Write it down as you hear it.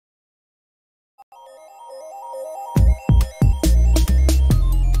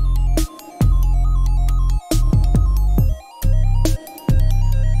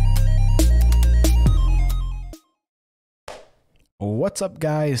What's up,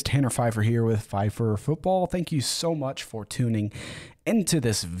 guys? Tanner Pfeiffer here with Pfeiffer Football. Thank you so much for tuning into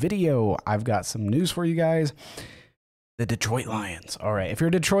this video. I've got some news for you guys. The Detroit Lions. All right, if you're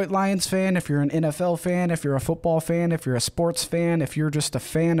a Detroit Lions fan, if you're an NFL fan, if you're a football fan, if you're a sports fan, if you're just a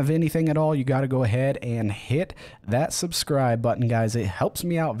fan of anything at all, you got to go ahead and hit that subscribe button, guys. It helps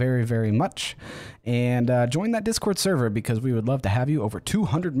me out very, very much. And join that Discord server because we would love to have you. Over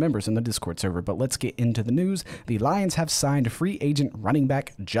 200 members in the Discord server. But let's get into the news. The Lions have signed free agent running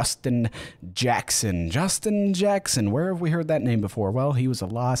back Justin Jackson. Justin Jackson, where have we heard that name before? Well, he was a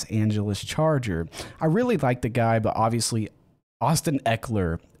Los Angeles Charger. I really like the guy, but obviously Austin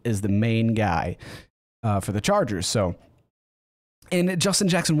Ekeler is the main guy for the Chargers. And Justin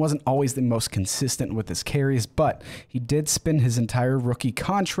Jackson wasn't always the most consistent with his carries, but he did spend his entire rookie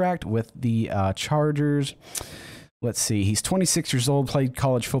contract with the Chargers. Let's see. He's 26 years old, played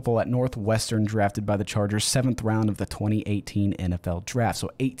college football at Northwestern, drafted by the Chargers, 7th round of the 2018 NFL draft. So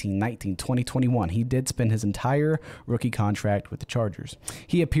 18, 19, 20, 21. He did spend his entire rookie contract with the Chargers.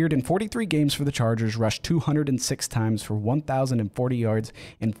 He appeared in 43 games for the Chargers, rushed 206 times for 1,040 yards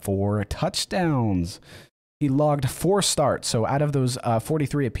and 4 touchdowns. He logged 4 starts, so out of those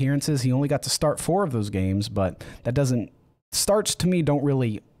 43 appearances, he only got to start 4 of those games, but that doesn't... Starts, to me, don't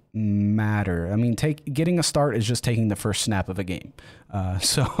really matter. I mean, getting a start is just taking the first snap of a game.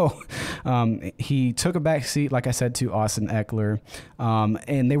 He took a back seat, like I said, to Austin Ekeler,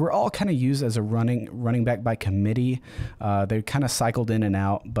 and they were all kind of used as a running back by committee. They kind of cycled in and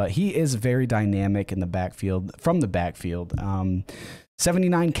out, but he is very dynamic in the backfield, from the backfield.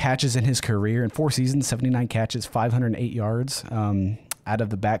 79 catches in his career in 4 seasons, 79 catches, 508 yards out of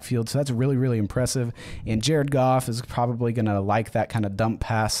the backfield. So that's really, really impressive. And Jared Goff is probably going to like that kind of dump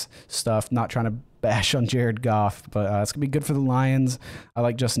pass stuff. Not trying to bash on Jared Goff, but it's going to be good for the Lions. I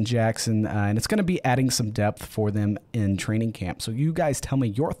like Justin Jackson, and it's going to be adding some depth for them in training camp. So you guys tell me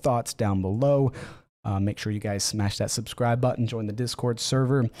your thoughts down below. Make sure you guys smash that subscribe button, join the Discord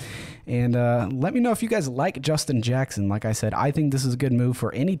server, and let me know if you guys like Justin Jackson. Like I said, I think this is a good move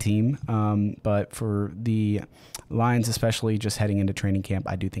for any team, but for the Lions, especially just heading into training camp,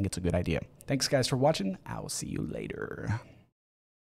 I do think it's a good idea. Thanks, guys, for watching. I will see you later.